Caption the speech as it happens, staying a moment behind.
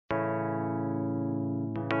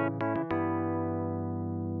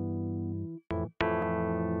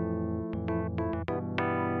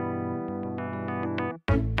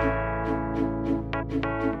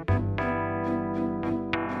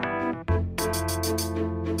Time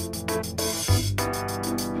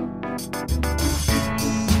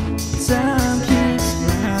keeps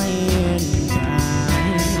flying by.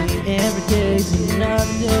 Every day's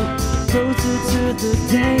another day, closer to the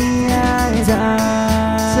day I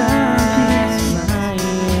die. Time keeps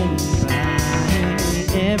flying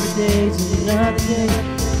by. Every day's another day,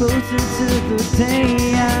 closer to the day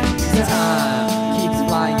I die. Time keeps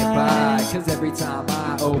flying by, 'cause every time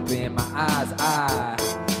I open my eyes, I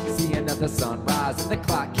see another sunrise, and the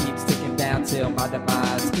clock keeps ticking down till my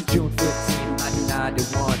demise. 'Cause June 15,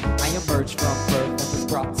 1991, I emerged from birth and was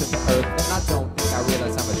brought to the earth, and I don't think I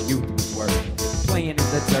realized how much youth was worth. Playing in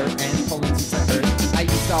the dirt and pulling teeth to earth. I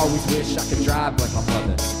used to always wish I could drive like my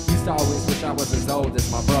mother. Used to always wish I was as old as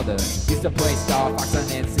my brother. Used to play Star Fox on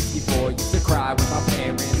N64. Used to cry when my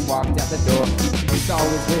parents walked out the door. Used to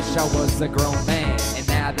always wish I was a grown man, and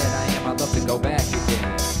now that I am, I'd love to go back again.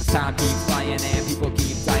 Time keeps flying and people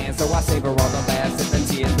keep dying, so I savor all the laughs and the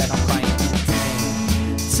tears that I'm crying.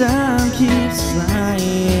 Time keeps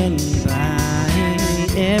flying by.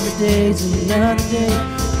 Every day's another day,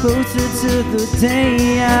 closer to the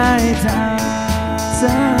day I die.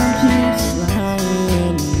 Time keeps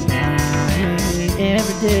flying by.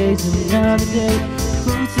 Every day's another day,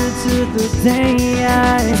 closer to the day I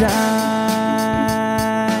die.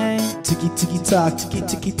 Ticky ticky tock, ticky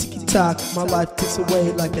ticky ticky tock. My life ticks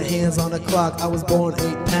away like the hands on a clock. I was born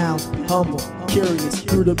 8 pounds, humble, curious,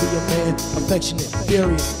 grew to be a man, affectionate,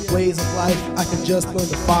 furious. Ways of life, I can just learn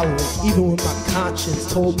to follow it. Even when my conscience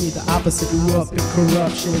told me the opposite. Grew up in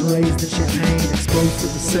corruption, raised in champagne, exposed to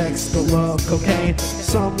the sex, the love, cocaine.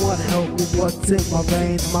 Someone help me, what's in my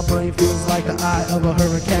veins? My brain feels like the eye of a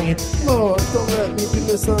hurricane. Lord, don't let me be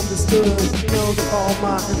misunderstood. You know that all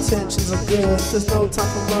my intentions are good. There's no time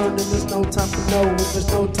for learning, there's no time for knowing, there's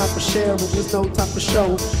no time for sharing, there's no time for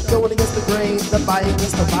show. Going against the grain, the fight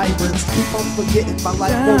against the vibrance. Keep on forgetting my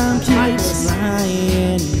life Time was keeps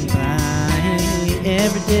flying by.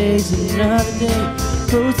 Every day's another day,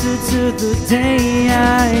 closer to the day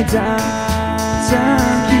I die.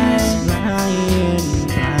 Time keeps flying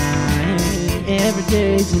by. Every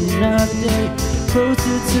day's another day,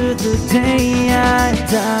 closer to the day I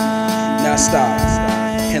die. Now stop.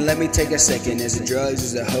 And let me take a second. Is it drugs?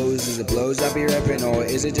 Is it hoes? Is it blows I be reppin'? Or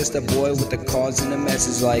is it just a boy with the cause and the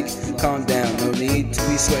message like, calm down, no need to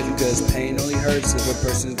be sweating, cause pain only hurts if a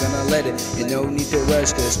person's gonna let it. And no need to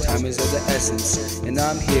rush, cause time is of the essence. And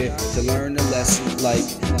I'm here to learn the lesson, like,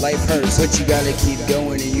 life hurts, but you gotta keep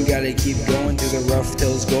going, and you gotta keep going through the rough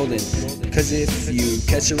till it's golden. Cause if you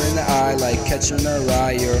catch her in the eye, like catching her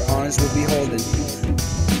eye, your arms will be holding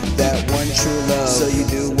that one true love. So you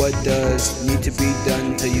do what does need to be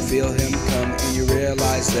done till you feel him come, and you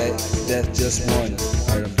realize that death just won.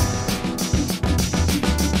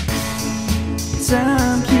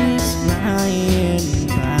 Time keeps flying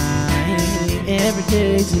by. Every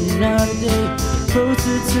day's another day,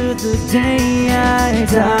 closer to the day I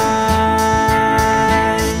die.